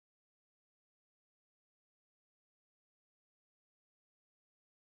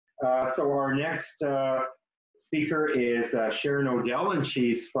So our next speaker is Sharon Odell, and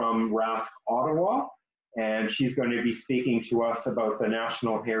she's from RASC Ottawa, and she's going to be speaking to us about the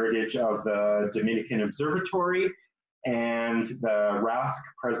national heritage of the Dominion Observatory and the RASC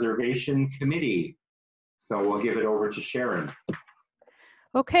Preservation Committee. So we'll give it over to Sharon.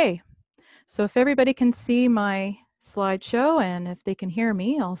 Okay, so if everybody can see my slideshow and if they can hear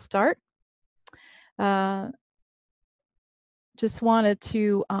me, I'll start. Just wanted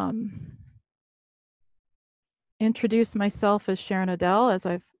to introduce myself as Sharon Odell, as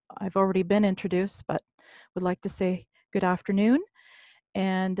I've already been introduced, but would like to say good afternoon.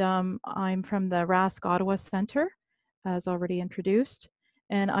 And I'm from the RASC Ottawa Center, as already introduced,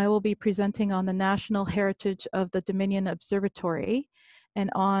 and I will be presenting on the National Heritage of the Dominion Observatory and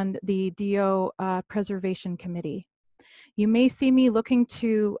on the DO Preservation Committee. You may see me looking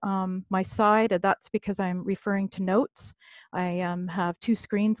to my side, and that's because I'm referring to notes. I have two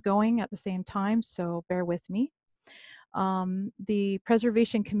screens going at the same time, so bear with me. The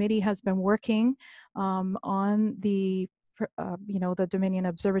Preservation Committee has been working on the the Dominion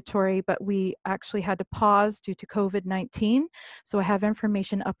Observatory, but we actually had to pause due to COVID-19, so I have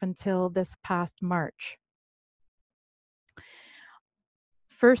information up until this past March.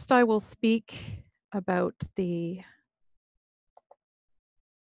 First, I will speak about the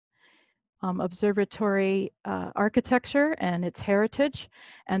observatory architecture and its heritage,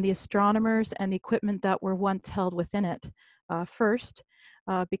 and the astronomers and the equipment that were once held within it. First,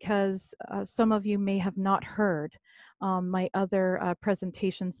 because some of you may have not heard my other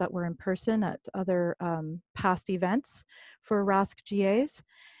presentations that were in person at other past events for RASC GAs,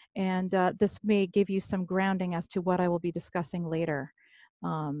 and this may give you some grounding as to what I will be discussing later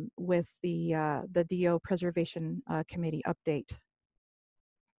with the DO Preservation Committee update.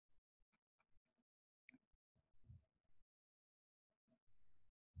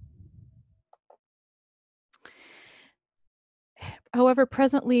 However,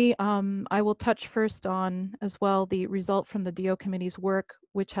 presently, I will touch first on as well the result from the DO Committee's work,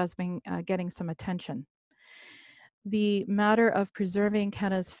 which has been getting some attention. The matter of preserving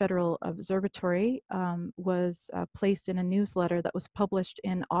Canada's Federal Observatory was placed in a newsletter that was published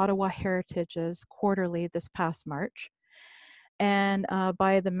in Ottawa Heritage's quarterly this past March, and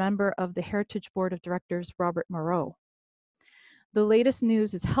by the member of the Heritage Board of Directors, Robert Moreau. The latest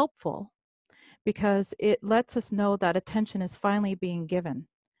news is helpful because it lets us know that attention is finally being given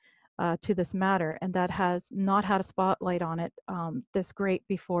to this matter, and that has not had a spotlight on it this great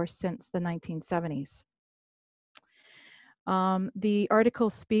before since the 1970s. The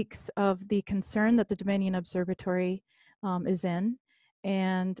article speaks of the concern that the Dominion Observatory is in,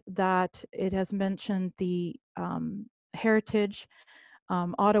 and that it has mentioned the heritage,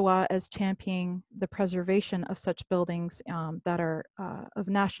 Ottawa as championing the preservation of such buildings that are of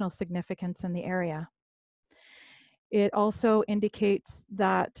national significance in the area. It also indicates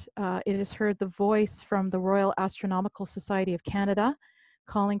that it has heard the voice from the Royal Astronomical Society of Canada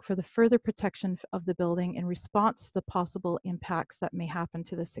calling for the further protection of the building in response to the possible impacts that may happen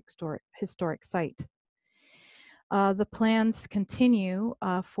to this historic site. The plans continue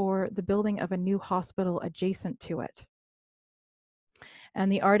for the building of a new hospital adjacent to it. And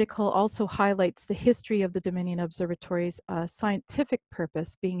the article also highlights the history of the Dominion Observatory's scientific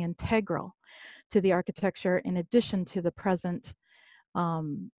purpose being integral to the architecture, in addition to the present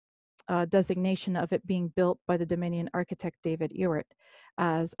designation of it being built by the Dominion architect David Ewart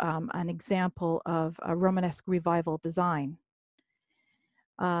as an example of a Romanesque revival design.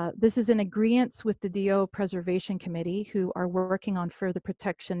 This is in agreement with the DO Preservation Committee, who are working on further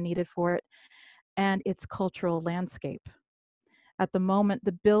protection needed for it and its cultural landscape. At the moment,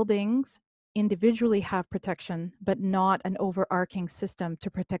 the buildings individually have protection, but not an overarching system to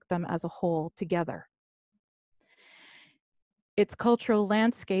protect them as a whole together. Its cultural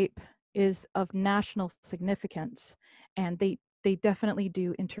landscape is of national significance, and they definitely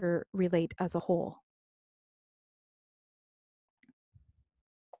do interrelate as a whole.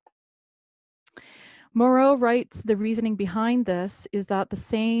 Moreau writes the reasoning behind this is that the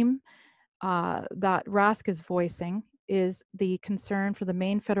same that RASC is voicing is the concern for the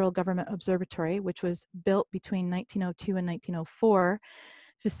main federal government observatory, which was built between 1902 and 1904,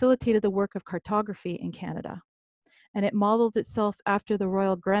 facilitated the work of cartography in Canada. And it modeled itself after the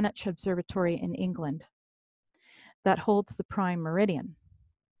Royal Greenwich Observatory in England that holds the prime meridian.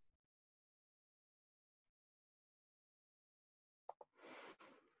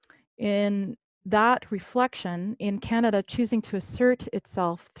 In that reflection, in Canada choosing to assert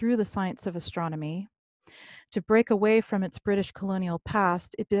itself through the science of astronomy, to break away from its British colonial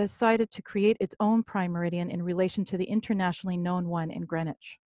past, it decided to create its own prime meridian in relation to the internationally known one in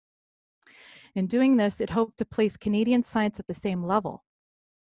Greenwich. In doing this, it hoped to place Canadian science at the same level.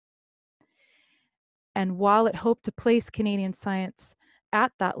 And while it hoped to place Canadian science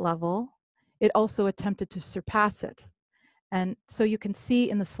at that level, it also attempted to surpass it. And so you can see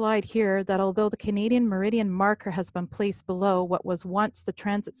in the slide here that although the Canadian meridian marker has been placed below what was once the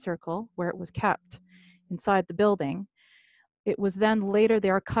transit circle, where it was kept inside the building, it was then later the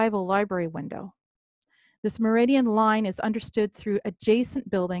archival library window. This meridian line is understood through adjacent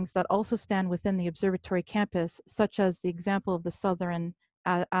buildings that also stand within the observatory campus, such as the example of the southern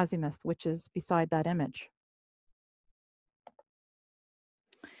azimuth, which is beside that image.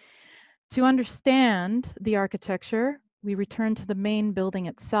 To understand the architecture, we return to the main building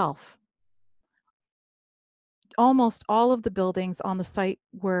itself. Almost all of the buildings on the site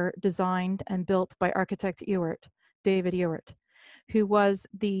were designed and built by architect Ewart, David Ewart, who was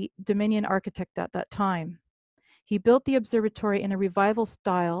the Dominion architect at that time. He built the observatory in a revival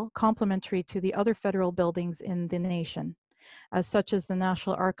style complementary to the other federal buildings in the nation, as such as the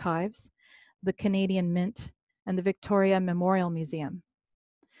National Archives, the Canadian Mint, and the Victoria Memorial Museum.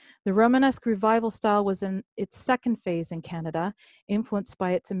 The Romanesque revival style was in its second phase in Canada, influenced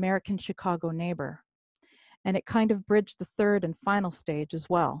by its American Chicago neighbor. And it kind of bridged the third and final stage as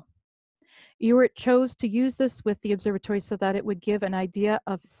well. Ewart chose to use this with the observatory so that it would give an idea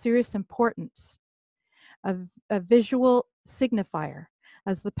of serious importance, a visual signifier,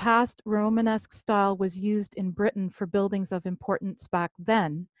 as the past Romanesque style was used in Britain for buildings of importance back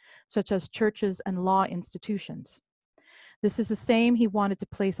then, such as churches and law institutions. This is the same he wanted to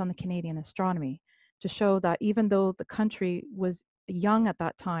place on the Canadian astronomy, to show that even though the country was young at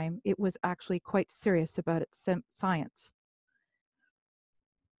that time, it was actually quite serious about its science.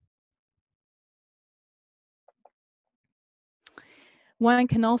 One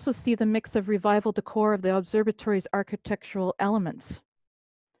can also see the mix of revival decor of the observatory's architectural elements,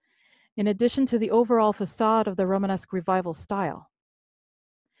 in addition to the overall facade of the Romanesque revival style,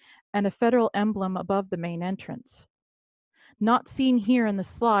 and a federal emblem above the main entrance. Not seen here in the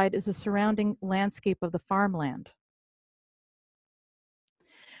slide is the surrounding landscape of the farmland.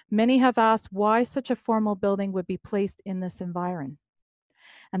 Many have asked why such a formal building would be placed in this environment.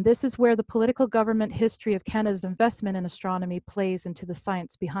 And this is where the political government history of Canada's investment in astronomy plays into the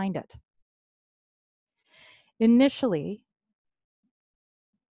science behind it. Initially,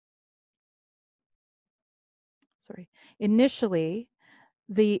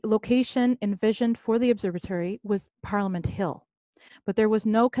 the location envisioned for the observatory was Parliament Hill, but there was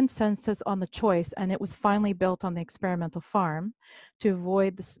no consensus on the choice, and it was finally built on the experimental farm to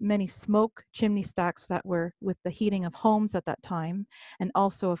avoid the many smoke chimney stacks that were with the heating of homes at that time, and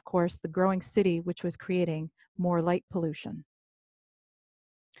also, of course, the growing city, which was creating more light pollution.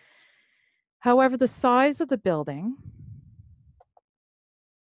 However, the size of the building,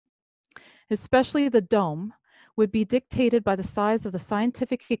 especially the dome, would be dictated by the size of the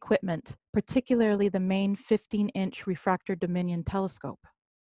scientific equipment, particularly the main 15-inch refractor Dominion telescope.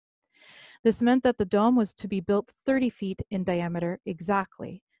 This meant that the dome was to be built 30 feet in diameter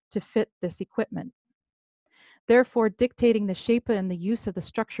exactly to fit this equipment, therefore dictating the shape and the use of the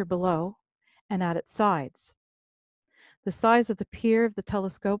structure below and at its sides. The size of the pier of the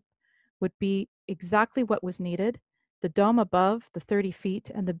telescope would be exactly what was needed, the dome above the 30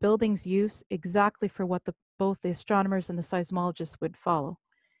 feet, and the building's use exactly for what both the astronomers and the seismologists would follow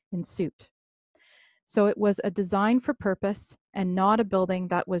in suit. So it was a design for purpose and not a building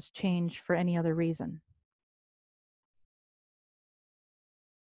that was changed for any other reason.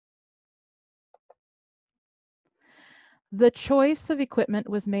 The choice of equipment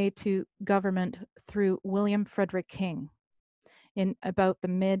was made to government through William Frederick King in about the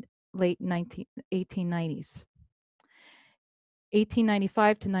mid-late 1890s.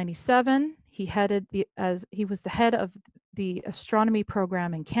 1895 to 97, he was the head of the astronomy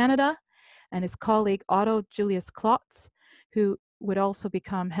program in Canada, and his colleague Otto Julius Klotz, who would also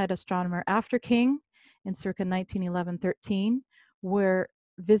become head astronomer after King in circa 1911-13, were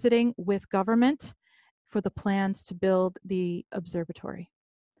visiting with government for the plans to build the observatory.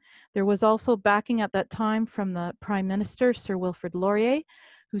 There was also backing at that time from the Prime Minister, Sir Wilfrid Laurier,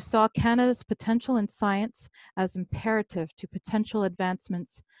 who saw Canada's potential in science as imperative to potential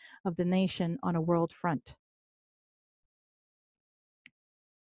advancements of the nation on a world front.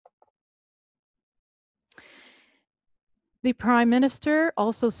 The Prime Minister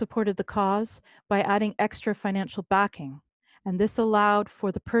also supported the cause by adding extra financial backing, and this allowed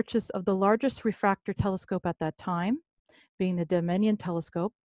for the purchase of the largest refractor telescope at that time, being the Dominion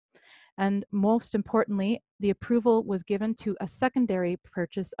telescope, and most importantly, the approval was given to a secondary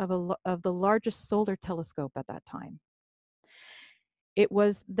purchase of the largest solar telescope at that time. It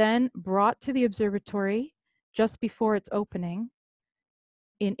was then brought to the observatory just before its opening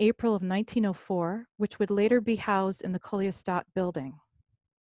in April of 1904, which would later be housed in the Colliestat building.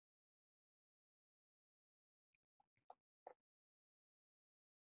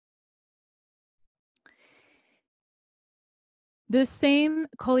 This same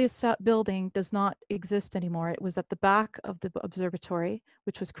Colliestat building does not exist anymore. It was at the back of the observatory,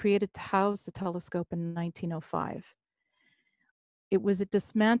 which was created to house the telescope in 1905. It was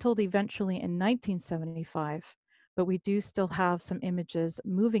dismantled eventually in 1975, but we do still have some images,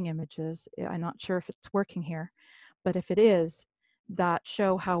 moving images. I'm not sure if it's working here, but if it is, that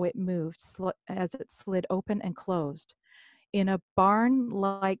show how it moved as it slid open and closed in a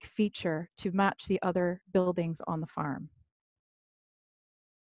barn-like feature to match the other buildings on the farm.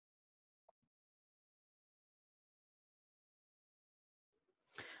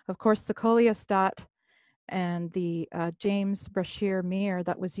 Of course, the Colliestat and the James Brashear mirror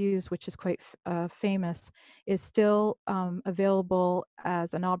that was used, which is quite famous, is still available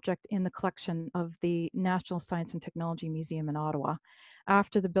as an object in the collection of the National Science and Technology Museum in Ottawa.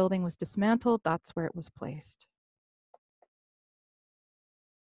 After the building was dismantled, that's where it was placed.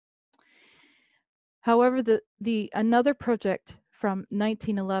 However, another project from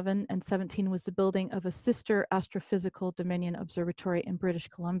 1911 and 17 was the building of a sister astrophysical Dominion Observatory in British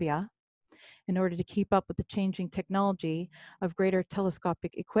Columbia in order to keep up with the changing technology of greater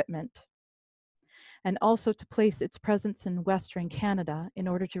telescopic equipment, and also to place its presence in Western Canada in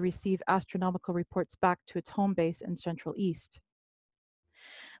order to receive astronomical reports back to its home base in Central East.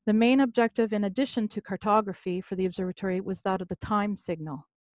 The main objective, in addition to cartography for the observatory, was that of the time signal,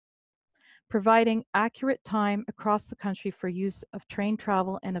 providing accurate time across the country for use of train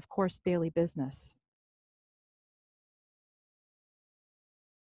travel and, of course, daily business.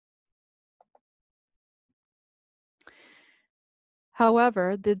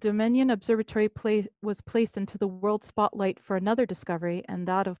 However, the Dominion Observatory was placed into the world spotlight for another discovery, and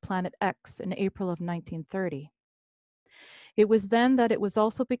that of Planet X in April of 1930. It was then that it was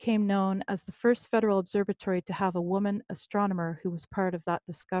also became known as the first federal observatory to have a woman astronomer who was part of that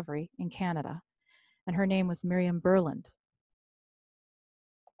discovery in Canada, and her name was Miriam Berland.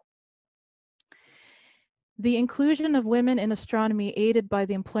 The inclusion of women in astronomy, aided by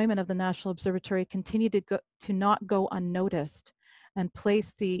the employment of the National Observatory, continued to not go unnoticed, and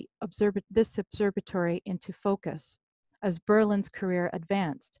place this observatory into focus as Berland's career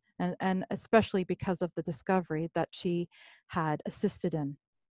advanced, and especially because of the discovery that she had assisted in.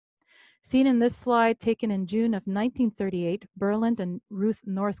 Seen in this slide taken in June of 1938, Berland and Ruth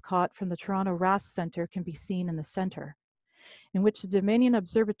Northcott from the Toronto RASC Center can be seen in the center, in which the Dominion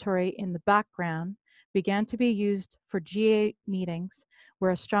Observatory in the background began to be used for GA meetings,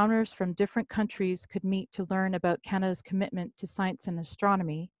 where astronomers from different countries could meet to learn about Canada's commitment to science and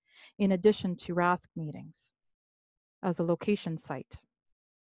astronomy, in addition to RASC meetings as a location site.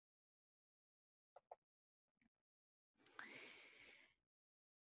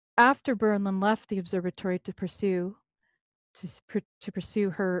 After Berland left the observatory to pursue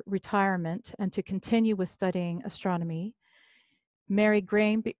her retirement and to continue with studying astronomy, Mary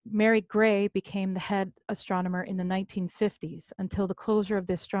Gray became the head astronomer in the 1950s until the closure of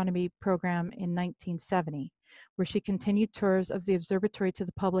the astronomy program in 1970, where she continued tours of the observatory to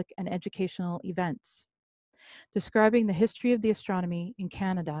the public and educational events, describing the history of the astronomy in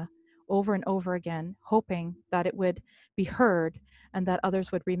Canada over and over again, hoping that it would be heard and that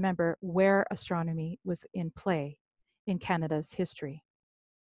others would remember where astronomy was in play in Canada's history.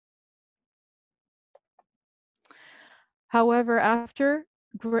 However, after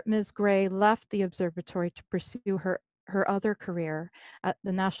Ms. Gray left the observatory to pursue her other career at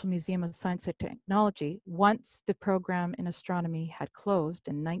the National Museum of Science and Technology, once the program in astronomy had closed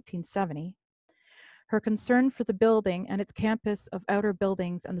in 1970, her concern for the building and its campus of outer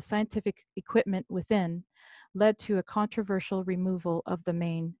buildings and the scientific equipment within led to a controversial removal of the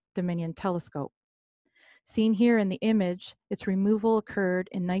main Dominion telescope. Seen here in the image, its removal occurred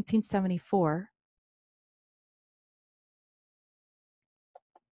in 1974.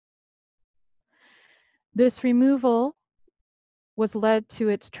 This removal was led to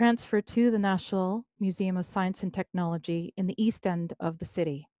its transfer to the National Museum of Science and Technology in the east end of the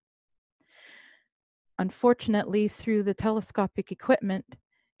city. Unfortunately, through the telescopic equipment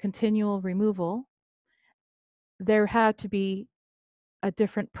continual removal, there had to be a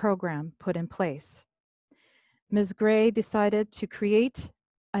different program put in place. Ms. Gray decided to create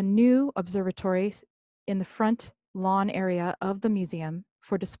a new observatory in the front lawn area of the museum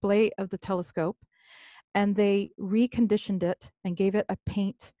for display of the telescope, and they reconditioned it and gave it a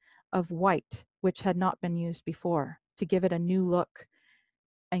paint of white, which had not been used before, to give it a new look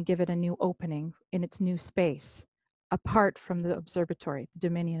and give it a new opening in its new space, apart from the observatory, the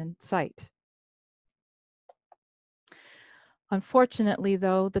Dominion site. Unfortunately,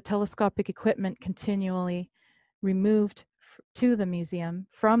 though, the telescopic equipment continually removed to the museum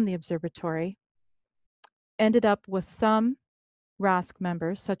from the observatory ended up with some RASC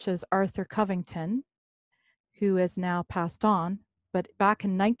members, such as Arthur Covington, who has now passed on, but back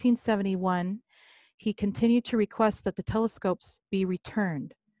in 1971, he continued to request that the telescopes be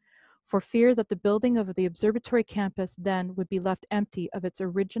returned for fear that the building of the observatory campus then would be left empty of its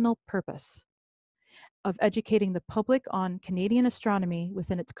original purpose of educating the public on Canadian astronomy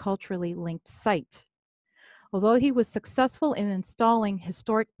within its culturally linked site. Although he was successful in installing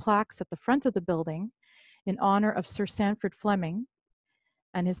historic plaques at the front of the building in honor of Sir Sanford Fleming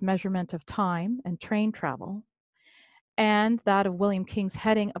and his measurement of time and train travel, and that of William King's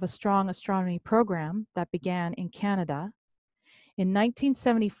heading of a strong astronomy program that began in Canada, in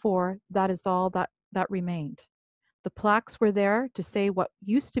 1974, that is all that remained. The plaques were there to say what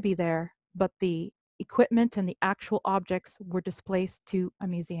used to be there, but the equipment and the actual objects were displaced to a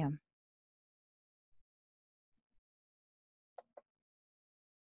museum.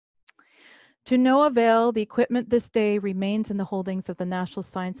 To no avail, the equipment this day remains in the holdings of the National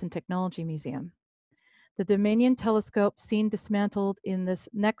Science and Technology Museum. The Dominion telescope, seen dismantled in this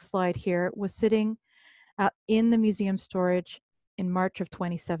next slide here, was sitting in the museum storage in March of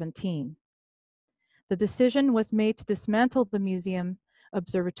 2017. The decision was made to dismantle the museum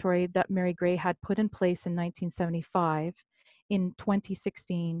observatory that Mary Gray had put in place in 1975 in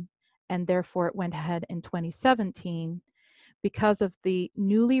 2016, and therefore it went ahead in 2017 because of the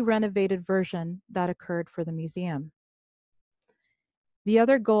newly renovated version that occurred for the museum. The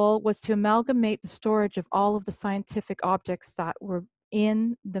other goal was to amalgamate the storage of all of the scientific objects that were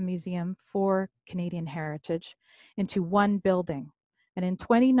in the museum for Canadian heritage into one building. And in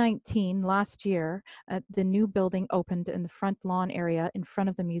 2019, last year, the new building opened in the front lawn area in front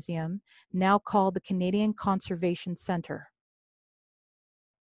of the museum, now called the Canadian Conservation Center.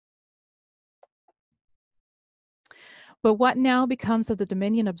 But what now becomes of the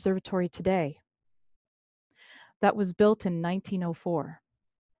Dominion Observatory today? That was built in 1904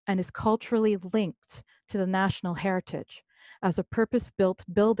 and is culturally linked to the national heritage as a purpose-built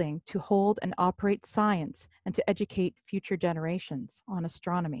building to hold and operate science and to educate future generations on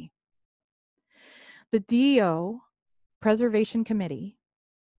astronomy. The GA Preservation Committee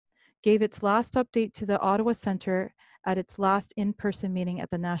gave its last update to the Ottawa Center at its last in-person meeting at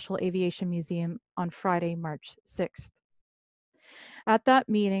the National Aviation Museum on Friday, March 6th. At that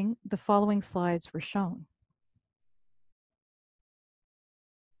meeting, the following slides were shown.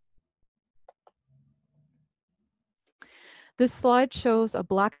 This slide shows a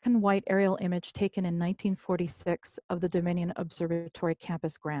black and white aerial image taken in 1946 of the Dominion Observatory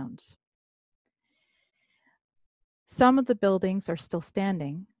campus grounds. Some of the buildings are still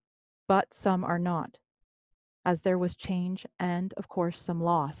standing, but some are not, as there was change and, of course, some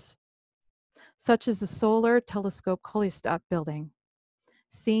loss, such as the Solar Telescope Colliestat building.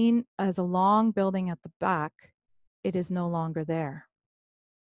 Seen as a long building at the back, it is no longer there.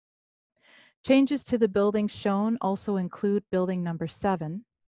 Changes to the buildings shown also include building number 7,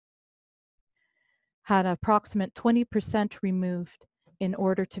 had an approximate 20% removed in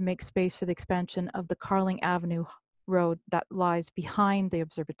order to make space for the expansion of the Carling Avenue road that lies behind the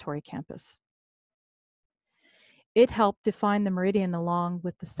observatory campus. It helped define the meridian along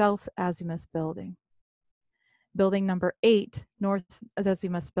with the South Azimuth building. Building number 8, North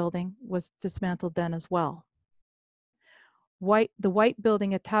Azimuth building, was dismantled then as well. The white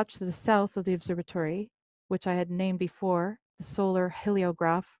building attached to the south of the observatory, which I had named before, the Solar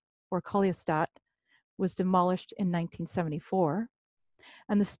Heliograph or Colliestat, was demolished in 1974,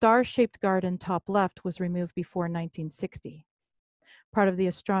 and the star-shaped garden top left was removed before 1960, part of the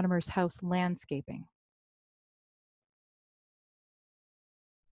Astronomer's House landscaping.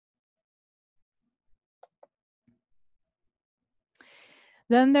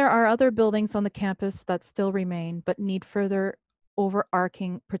 Then there are other buildings on the campus that still remain but need further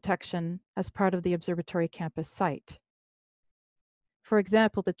overarching protection as part of the observatory campus site. For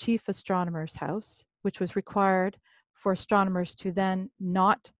example, the Chief Astronomer's House, which was required for astronomers to then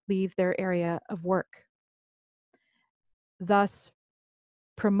not leave their area of work, thus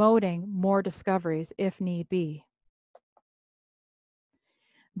promoting more discoveries if need be.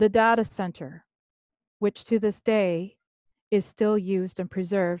 The data center, which to this day is still used and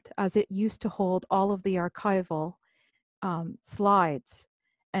preserved, as it used to hold all of the archival slides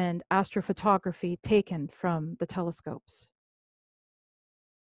and astrophotography taken from the telescopes.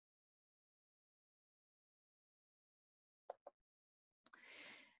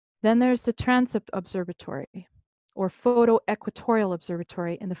 Then there's the Transept Observatory, or photo-equatorial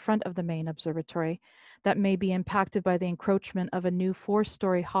observatory in the front of the main observatory that may be impacted by the encroachment of a new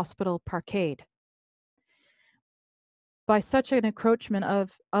 4-story hospital parkade. By such an encroachment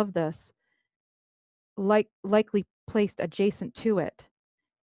of this, likely placed adjacent to it,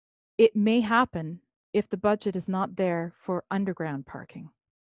 it may happen if the budget is not there for underground parking.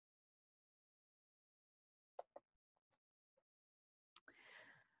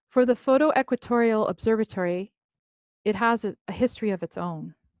 For the photo-equatorial observatory, it has a history of its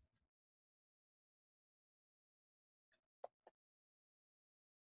own.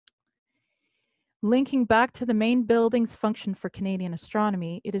 Linking back to the main building's function for Canadian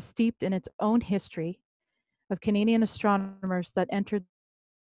astronomy, it is steeped in its own history of Canadian astronomers that entered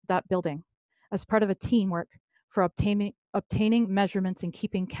that building as part of a teamwork for obtaining measurements and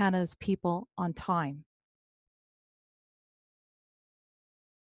keeping Canada's people on time.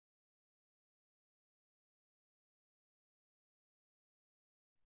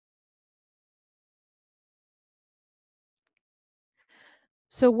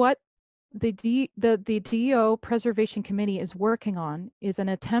 So what the GA Preservation Committee is working on is an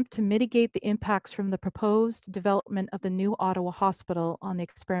attempt to mitigate the impacts from the proposed development of the new Ottawa Hospital on the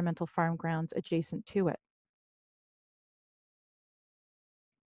experimental farm grounds adjacent to it.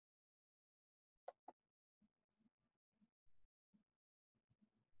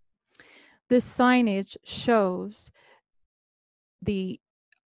 This signage shows the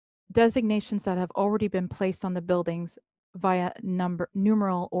designations that have already been placed on the buildings via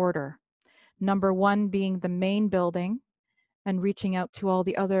numeral order. Number 1 being the main building and reaching out to all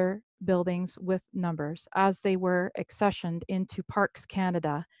the other buildings with numbers as they were accessioned into Parks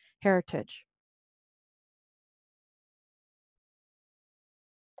Canada Heritage.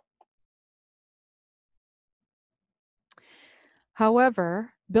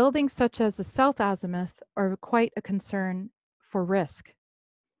 However, buildings such as the South Azimuth are quite a concern for risk.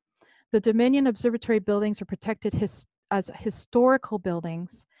 The Dominion Observatory buildings are protected as historical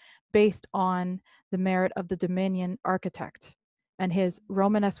buildings based on the merit of the Dominion architect and his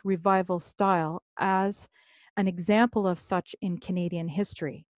Romanesque revival style as an example of such in Canadian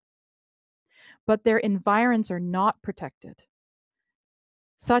history. But their environs are not protected,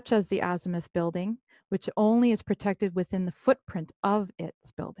 such as the Azimuth building, which only is protected within the footprint of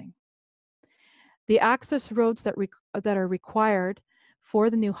its building. The access roads that are required for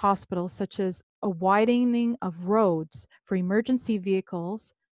the new hospital, such as a widening of roads for emergency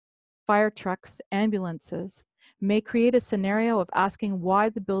vehicles, fire trucks, ambulances, may create a scenario of asking why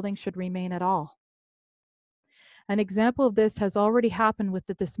the building should remain at all. An example of this has already happened with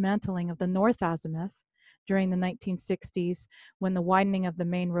the dismantling of the North Azimuth during the 1960s when the widening of the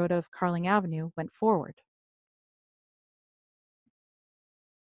main road of Carling Avenue went forward.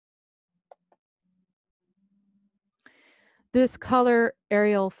 This color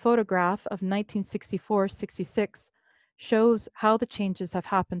aerial photograph of 1964-66 shows how the changes have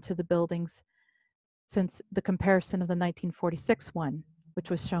happened to the buildings since the comparison of the 1946 one, which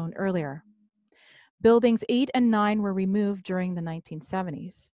was shown earlier. Buildings 8 and 9 were removed during the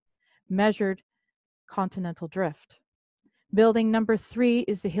 1970s, measured continental drift. Building number 3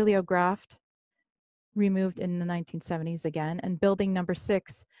 is the heliograph, removed in the 1970s again, and building number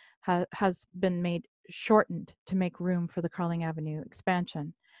 6 has been made shortened to make room for the Carling Avenue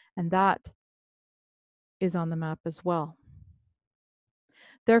expansion, and that is on the map as well.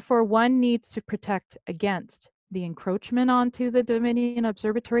 Therefore, one needs to protect against the encroachment onto the Dominion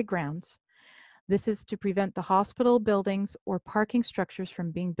Observatory grounds. This is to prevent the hospital buildings or parking structures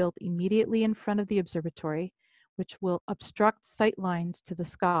from being built immediately in front of the observatory, which will obstruct sight lines to the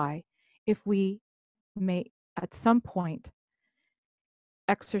sky if we may at some point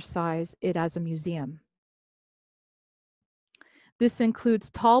exercise it as a museum. This includes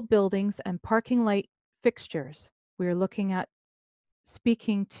tall buildings and parking light fixtures. We are looking at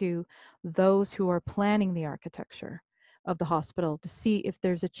speaking to those who are planning the architecture of the hospital to see if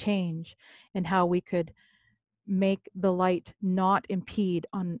there's a change in how we could make the light not impede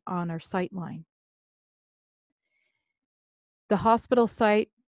on our sight line. The hospital site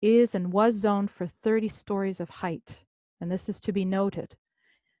is and was zoned for 30 stories of height, and this is to be noted.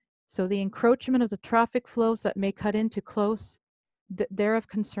 So the encroachment of the traffic flows that may cut into close, they're of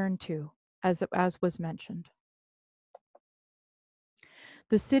concern too, as was mentioned.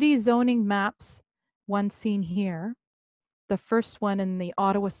 The city zoning maps, one seen here, the first one in the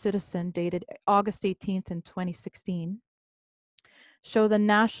Ottawa Citizen dated August 18th in 2016, show the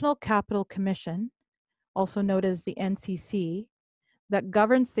National Capital Commission, also known as the NCC, that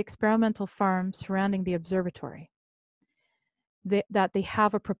governs the experimental farm surrounding the observatory. that they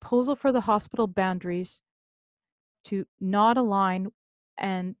have a proposal for the hospital boundaries to not align,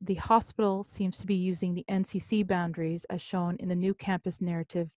 and the hospital seems to be using the NCC boundaries as shown in the new campus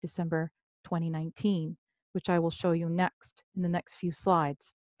narrative December 2019, which I will show you next in the next few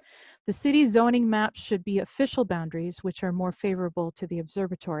slides. The city zoning maps should be official boundaries, which are more favorable to the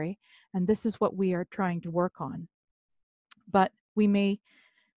observatory, and this is what we are trying to work on. But we may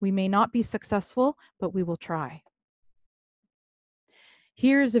not be successful, but we will try.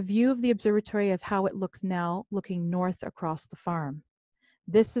 Here is a view of the observatory of how it looks now, looking north across the farm.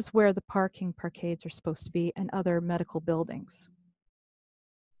 This is where the parkades are supposed to be and other medical buildings.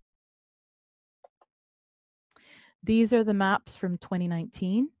 These are the maps from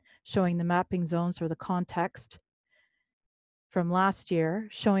 2019, showing the mapping zones or the context from last year,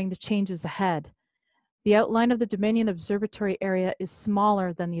 showing the changes ahead. The outline of the Dominion Observatory area is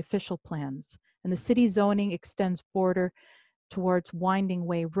smaller than the official plans, and the city zoning extends border towards Winding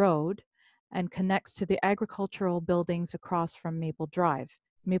Way Road and connects to the agricultural buildings across from Maple Drive.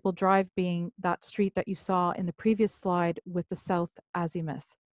 Maple Drive being that street that you saw in the previous slide with the south azimuth.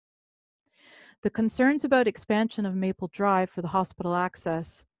 The concerns about expansion of Maple Drive for the hospital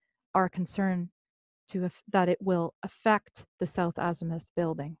access are concerned that it will affect the south azimuth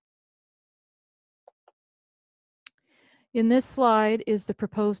building. In this slide is the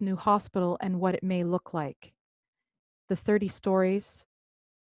proposed new hospital and what it may look like. The 30 stories,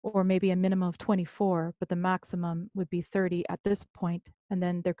 or maybe a minimum of 24, but the maximum would be 30 at this point, and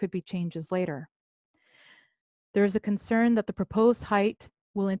then there could be changes later. There is a concern that the proposed height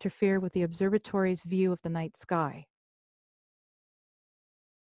will interfere with the observatory's view of the night sky.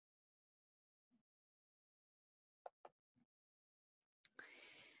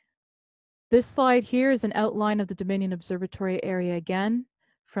 This slide here is an outline of the Dominion Observatory area again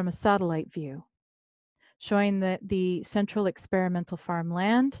from a satellite view, showing that the central experimental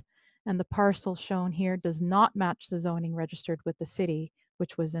farmland and the parcel shown here does not match the zoning registered with the city,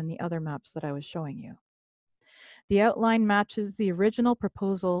 which was in the other maps that I was showing you. The outline matches the original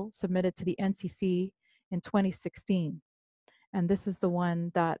proposal submitted to the NCC in 2016, and this is the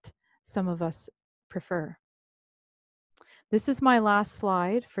one that some of us prefer. This is my last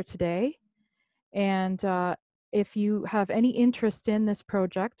slide for today, and if you have any interest in this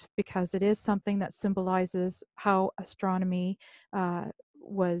project, because it is something that symbolizes how astronomy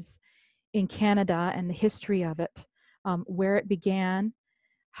was in Canada and the history of it, where it began,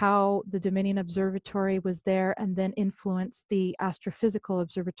 how the Dominion Observatory was there and then influenced the Astrophysical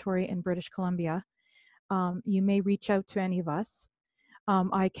Observatory in British Columbia, you may reach out to any of us.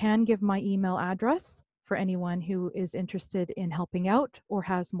 I can give my email address for anyone who is interested in helping out or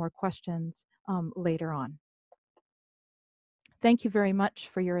has more questions later on. Thank you very much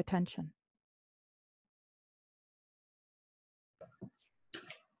for your attention.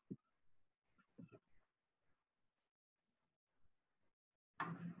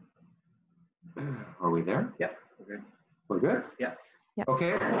 Are we there? Yeah, we're good. We're good? Yeah. Yep.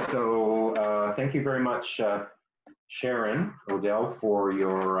 Okay, so thank you very much, Sharon Odell, for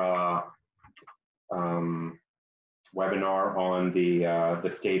your webinar on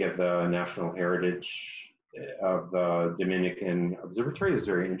the state of the national heritage of the Dominican Observatory. It was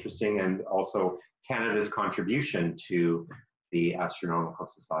very interesting, and also Canada's contribution to the Astronomical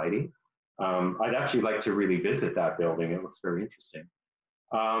Society. I'd actually like to really visit that building. It looks very interesting.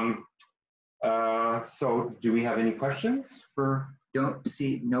 So do we have any questions for? Don't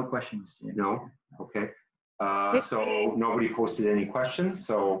see, no questions. No? Okay. So nobody posted any questions,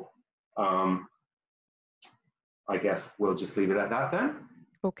 so I guess we'll just leave it at that then.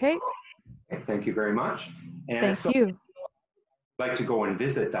 Okay. Okay, thank you very much. And Thank you. I'd like to go and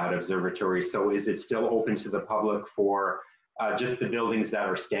visit that observatory. So is it still open to the public for just the buildings that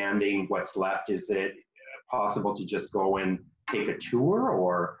are standing, what's left? Is it possible to just go and take a tour,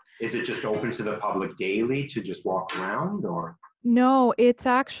 or is it just open to the public daily to just walk around, or? No, it's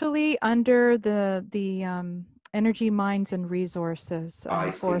actually under the Energy, Mines and Resources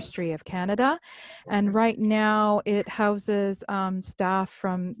Forestry of Canada. And right now it houses staff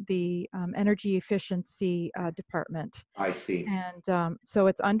from the Energy Efficiency Department. I see. And so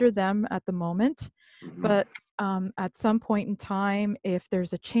it's under them at the moment. Mm-hmm. But at some point in time, if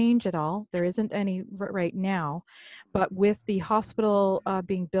there's a change at all, there isn't any right now, but with the hospital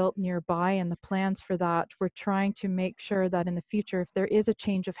being built nearby and the plans for that, we're trying to make sure that in the future, if there is a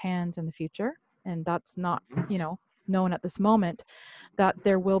change of hands in the future, and that's not, you know, known at this moment, that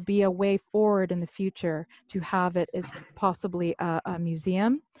there will be a way forward in the future to have it as possibly a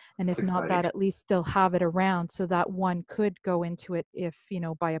museum, and if not that, at least still have it around so that one could go into it if, you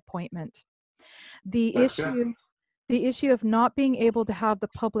know, by appointment. The issue The issue of not being able to have the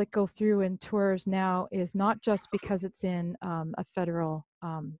public go through in tours now is not just because it's in a federal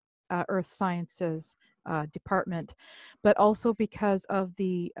earth sciences department, but also because of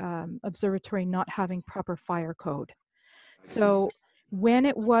the observatory not having proper fire code. So when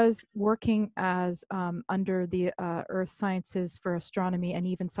it was working as under the earth sciences for astronomy and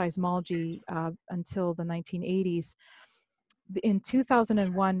even seismology until the 1980s, in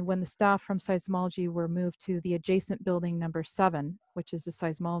 2001, when the staff from seismology were moved to the adjacent building number 7, which is the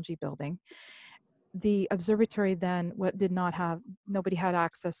seismology building, the observatory then nobody had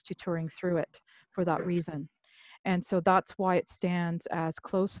access to touring through it for that reason. And so that's why it stands as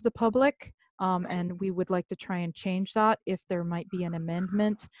close to the public. And we would like to try and change that if there might be an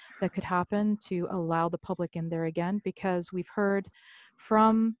amendment that could happen to allow the public in there again, because we've heard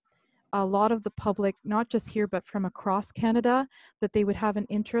from a lot of the public, not just here, but from across Canada, that they would have an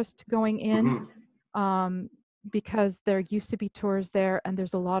interest going in because there used to be tours there, and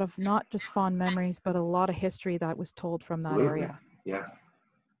there's a lot of not just fond memories, but a lot of history that was told from that area. Yes,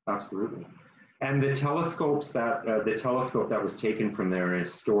 absolutely. And the telescopes that the telescope that was taken from there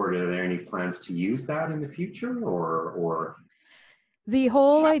is stored. Are there any plans to use that in the future, or? The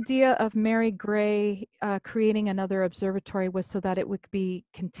whole idea of Mary Gray creating another observatory was so that it would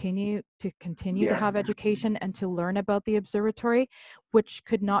continue to have education and to learn about the observatory, which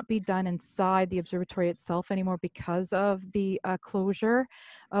could not be done inside the observatory itself anymore because of the closure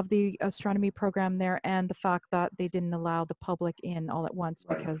of the astronomy program there, and the fact that they didn't allow the public in all at once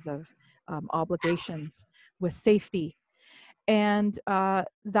because of obligations with safety. And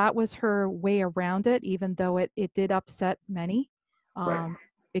that was her way around it, even though it did upset many.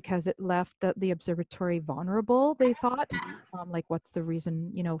 Because it left the observatory vulnerable, they thought. Like, what's the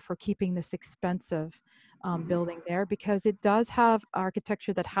reason, for keeping this expensive building there? Because it does have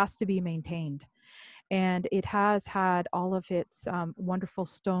architecture that has to be maintained. And it has had all of its wonderful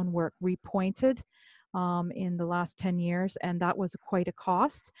stonework repointed in the last 10 years, and that was quite a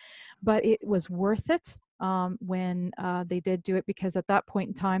cost. But it was worth it when they did do it, because at that point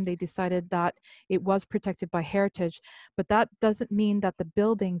in time they decided that it was protected by heritage, but that doesn't mean that the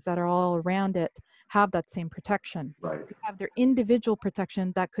buildings that are all around it have that same protection. They have their individual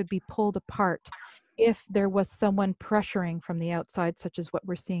protection that could be pulled apart if there was someone pressuring from the outside, such as what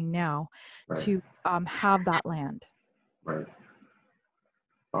we're seeing now, to have that land.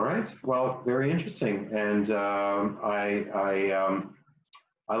 All right. Well, very interesting. And I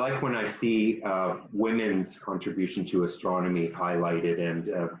like when I see women's contribution to astronomy highlighted. And,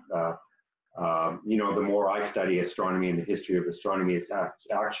 the more I study astronomy and the history of astronomy, it's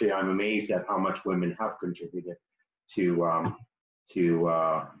actually, I'm amazed at how much women have contributed to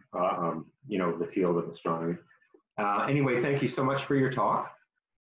the field of astronomy. Anyway, thank you so much for your talk.